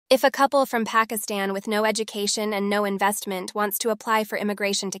If a couple from Pakistan with no education and no investment wants to apply for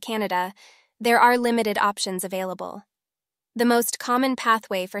immigration to Canada, there are limited options available. The most common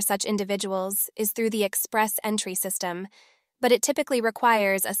pathway for such individuals is through the express entry system, but it typically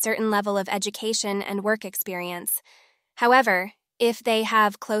requires a certain level of education and work experience. However, if they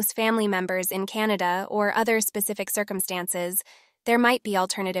have close family members in Canada or other specific circumstances, there might be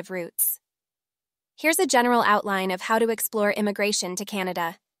alternative routes. Here's a general outline of how to explore immigration to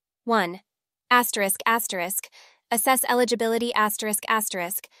Canada. 1. Assess eligibility ***.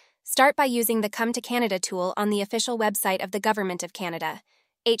 Start by using the Come to Canada tool on the official website of the Government of Canada,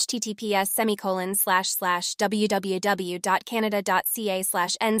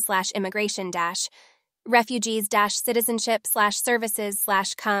 https://www.canada.ca/n/immigration-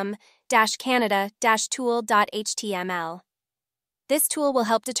 refugees-citizenship/services/come-canada-tool.html. This tool will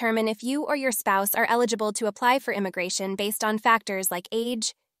help determine if you or your spouse are eligible to apply for immigration based on factors like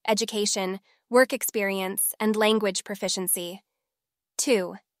age, education, work experience, and language proficiency.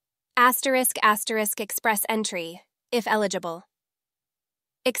 2. Express entry, if eligible.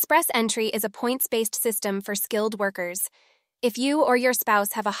 Express entry is a points-based system for skilled workers. If you or your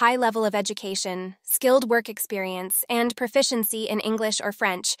spouse have a high level of education, skilled work experience, and proficiency in English or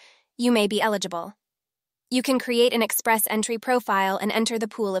French, you may be eligible. You can create an express entry profile and enter the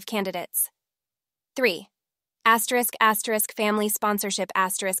pool of candidates. 3. Family sponsorship ***.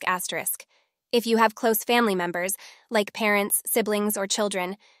 If you have close family members, like parents, siblings, or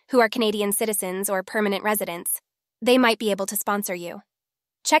children, who are Canadian citizens or permanent residents, they might be able to sponsor you.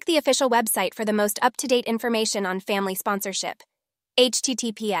 Check the official website for the most up-to-date information on family sponsorship.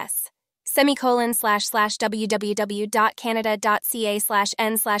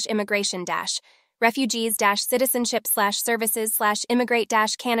 https://www.canada.ca/n/immigration-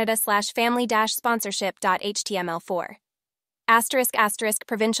 refugees-citizenship/services/immigrate-canada/family-sponsorship.html4. ***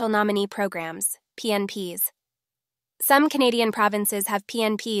 Provincial Nominee Programs, PNPs. Some Canadian provinces have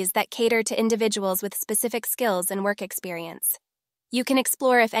PNPs that cater to individuals with specific skills and work experience. You can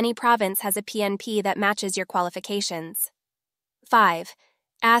explore if any province has a PNP that matches your qualifications. 5.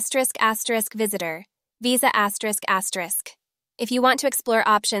 Visitor, Visa ***. If you want to explore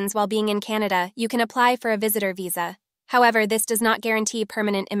options while being in Canada, you can apply for a visitor visa. However, this does not guarantee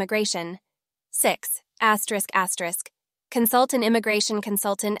permanent immigration. 6. Consult an immigration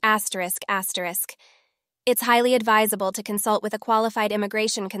consultant ***. It's highly advisable to consult with a qualified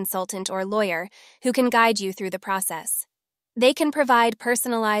immigration consultant or lawyer who can guide you through the process. They can provide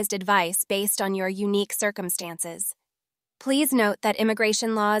personalized advice based on your unique circumstances. Please note that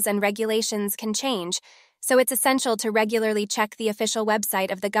immigration laws and regulations can change, so it's essential to regularly check the official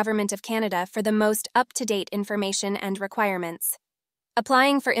website of the Government of Canada for the most up-to-date information and requirements.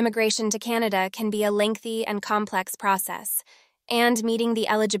 Applying for immigration to Canada can be a lengthy and complex process, and meeting the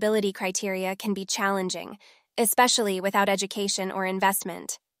eligibility criteria can be challenging, especially without education or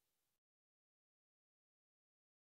investment.